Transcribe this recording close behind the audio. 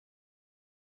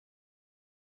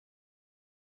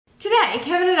Today,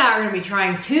 Kevin and I are going to be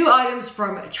trying two items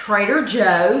from Trader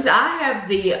Joe's. I have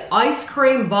the ice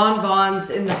cream bonbons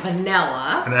in the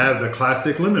vanilla. And I have the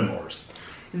classic lemon bars.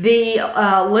 The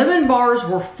lemon bars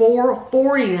were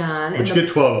 $4.49. But you get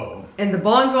 12 of them. And the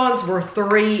bonbons were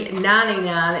 $3.99,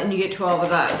 and you get 12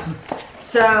 of those.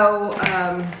 So,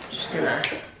 just going to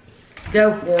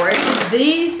go for it.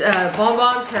 These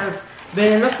bonbons have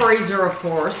been in the freezer, of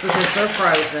course, because they're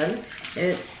frozen.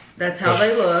 That's how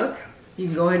they look. You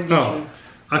can go ahead and get them.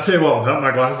 I tell you what, without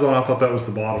my glasses on, I thought that was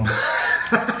the bottom.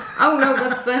 Oh no,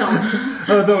 that's them. I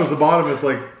thought that was the bottom. It's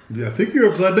like, yeah, I think you're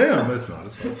upside down. But it's not.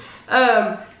 It's fine.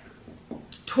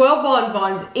 12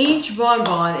 bonbons. Each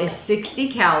bonbon is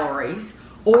 60 calories,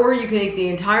 or you can eat the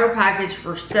entire package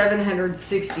for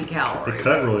 760 calories. It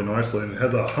cut really nicely, and it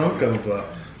has a hunk of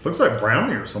looks like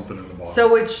brownie or something in the bottom.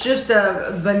 So it's just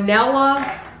a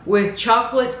vanilla with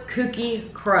chocolate cookie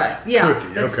crust. Yeah,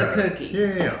 cookie, that's the cookie.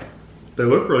 Yeah. They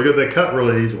look really good. They cut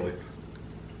really easily.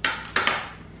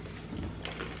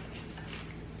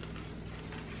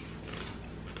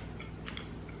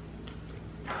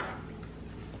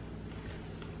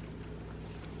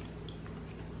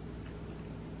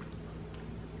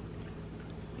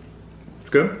 It's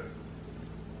good.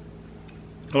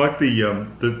 I like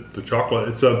the chocolate.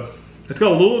 It's got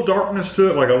a little darkness to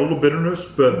it, like a little bitterness,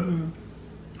 but I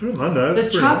don't know. The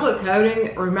chocolate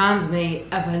coating reminds me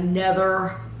of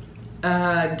another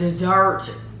dessert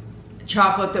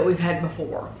chocolate that we've had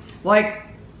before, like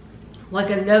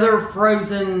another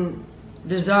frozen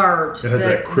dessert that has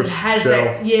that crisp shell.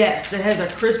 That has a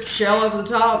crisp shell over the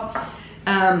top.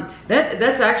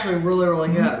 That's actually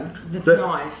really good. That's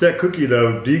nice. That cookie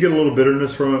though, do you get a little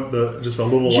bitterness from it? Just a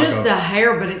little, just a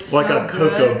hair, but it's like so a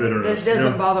cocoa bitterness. It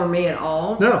doesn't bother me at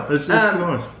all. No, it's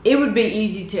nice. It would be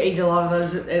easy to eat a lot of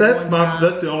those at that's one not. time.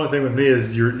 That's the only thing with me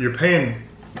is you're paying.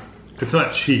 It's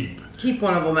not cheap. Keep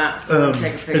one of them out so we can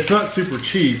take a picture. It's not super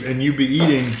cheap, and you'd be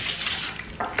eating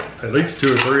at least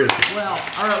 2 or 3. Well,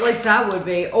 or at least I would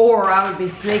be, or I would be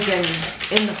sneaking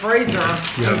in the freezer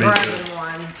and grabbing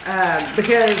one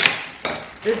because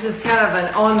this is kind of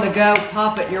an on-the-go,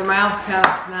 pop-at-your-mouth kind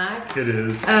of snack. It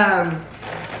is.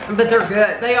 But they're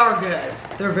good. They are good.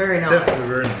 They're very nice. Yeah, they're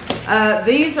very nice.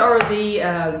 These are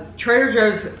the Trader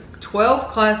Joe's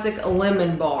 12 Classic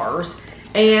Lemon Bars,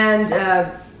 and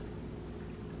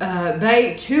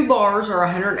 2 bars are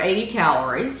 180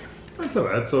 calories. That's not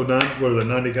bad. So what are they,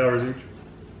 90 calories each?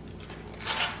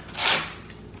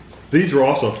 These were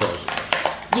also frozen.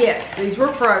 Yes, these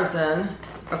were frozen.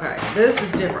 Okay, this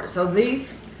is different. So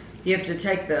these, you have to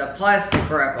take the plastic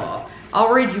wrap off.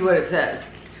 I'll read you what it says.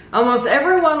 Almost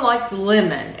everyone likes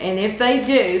lemon, and if they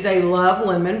do, they love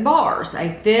lemon bars.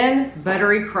 A thin,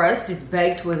 buttery crust is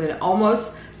baked with an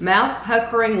almost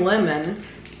mouth-puckering lemon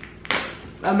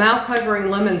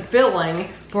filling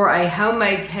for a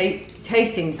homemade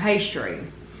tasting pastry.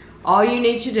 All you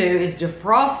need to do is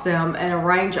defrost them and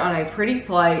arrange on a pretty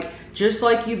plate just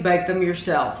like you bake them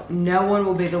yourself. No one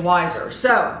will be the wiser.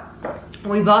 So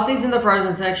we bought these in the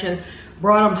frozen section,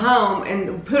 brought them home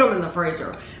and put them in the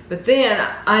freezer. But then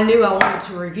I knew I wanted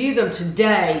to review them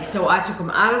today, so I took them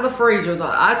out of the freezer.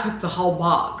 I took the whole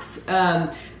box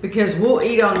because we'll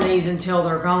eat on these until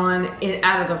they're gone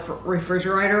out of the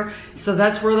refrigerator. So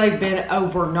that's where they've been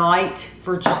overnight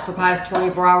for just the past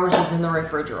 24 hours is in the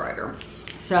refrigerator.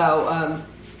 So,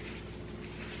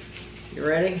 you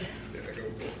ready? Yeah, go for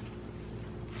it.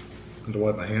 I have to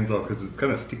wipe my hands off because it's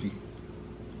kind of sticky.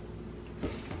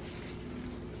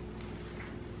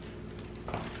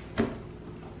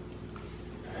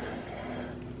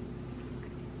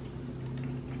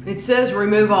 It says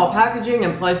remove all packaging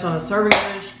and place on a serving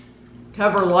dish.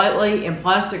 Cover lightly in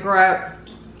plastic wrap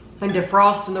and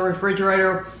defrost in the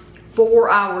refrigerator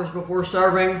 4 hours before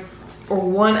serving or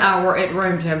 1 hour at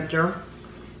room temperature.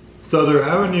 So they're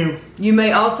having you... You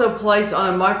may also place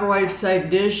on a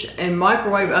microwave-safe dish and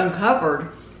microwave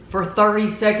uncovered for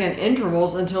 30-second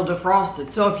intervals until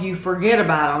defrosted. So if you forget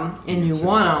about them and you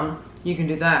want them, you can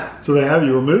do that. So they have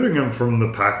you removing them from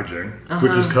the packaging,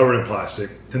 which is covered in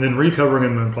plastic, and then recovering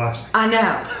them in plastic. I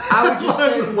know. I would just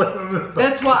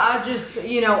that's why I just,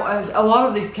 a lot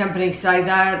of these companies say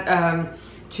that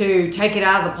to take it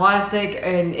out of the plastic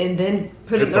and then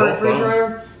put it in the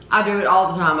refrigerator. I do it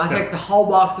all the time. I take the whole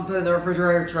box and put it in the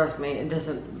refrigerator. Trust me, it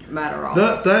doesn't matter at all.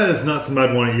 That is not something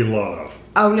I'd want to eat a lot of.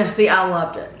 Oh no, see, I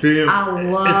loved it. Do you? I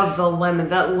love the lemon.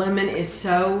 That lemon is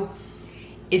so...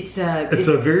 It's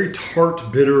a very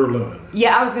tart, bitter lemon.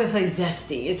 Yeah, I was gonna say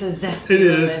zesty. It's a zesty It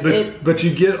lemon. is, but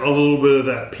you get a little bit of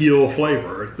that peel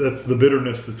flavor. That's the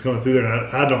bitterness that's coming through there,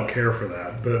 and I don't care for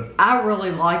that. But I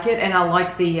really like it, and I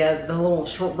like the little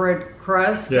shortbread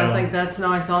crust. Yeah. I think that's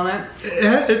nice on it.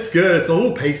 It's good. It's a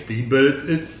little pasty, but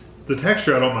it's the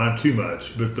texture I don't mind too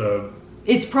much. But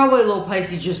it's probably a little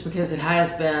pasty just because it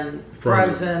has been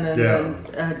frozen and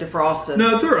then defrosted.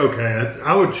 No, they're okay.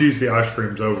 I would choose the ice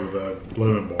creams over the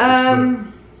lemon bars.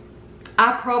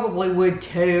 I probably would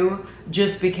too,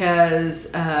 just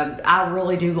because I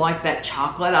really do like that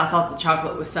chocolate. I thought the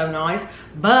chocolate was so nice.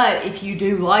 But if you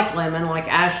do like lemon, like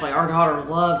Ashley, our daughter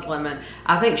loves lemon,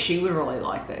 I think she would really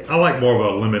like this. I like more of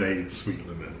a lemonade sweet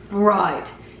lemon. Right.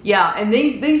 Yeah, and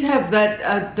these have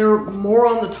that, they're more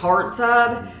on the tart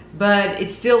side, but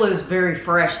it still is very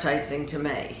fresh tasting to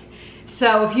me.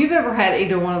 So if you've ever had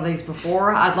either one of these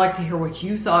before, I'd like to hear what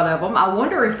you thought of them. I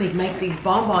wonder if they make these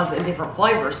bonbons in different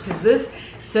flavors, because this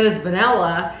says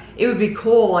vanilla. It would be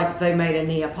cool like if they made a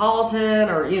Neapolitan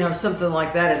or, you know, something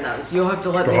like that in those. You'll have to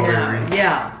let me know.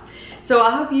 Yeah. So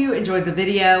I hope you enjoyed the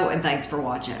video, and thanks for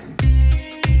watching.